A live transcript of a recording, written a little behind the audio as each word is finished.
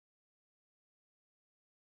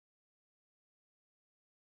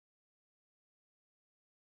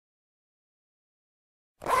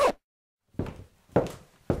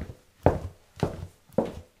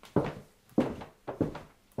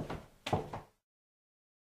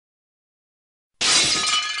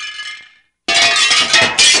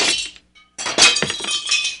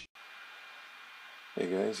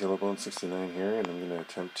guys, Yellowbone69 here, and I'm going to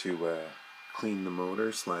attempt to clean the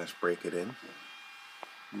motor / break it in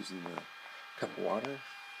using a cup of water.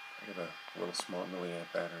 I got a little small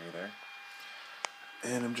milliamp battery there.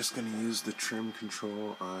 And I'm just going to use the trim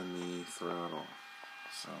control on the throttle.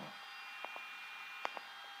 So,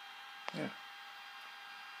 yeah.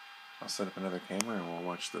 I'll set up another camera and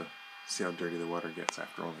we'll see how dirty the water gets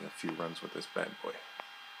after only a few runs with this bad boy.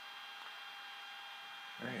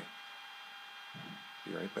 Alright.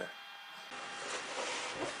 Be right back.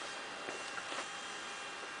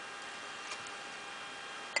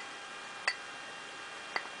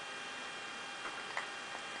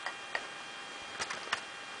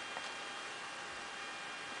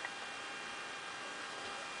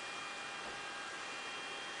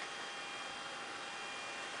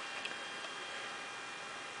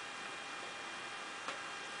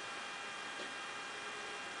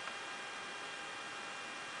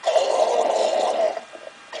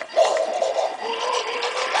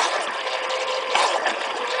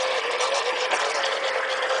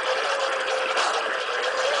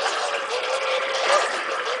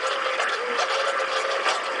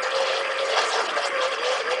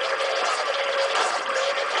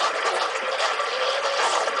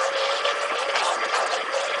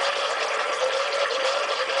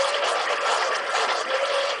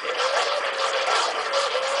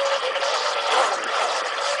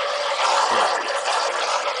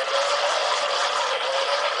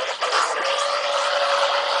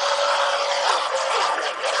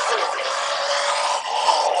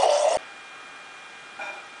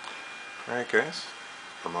 Alright guys,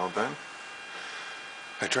 I'm all done.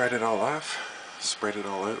 I dried it all off, sprayed it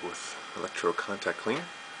all out with electro contact cleaner.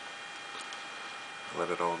 Let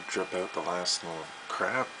it all drip out the last little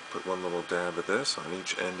crap. Put one little dab of this on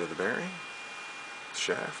each end of the bearing,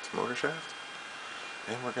 motor shaft,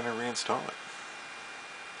 and we're going to reinstall it.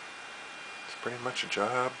 It's pretty much a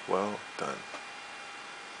job well done.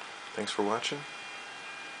 Thanks for watching,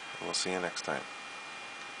 and we'll see you next time.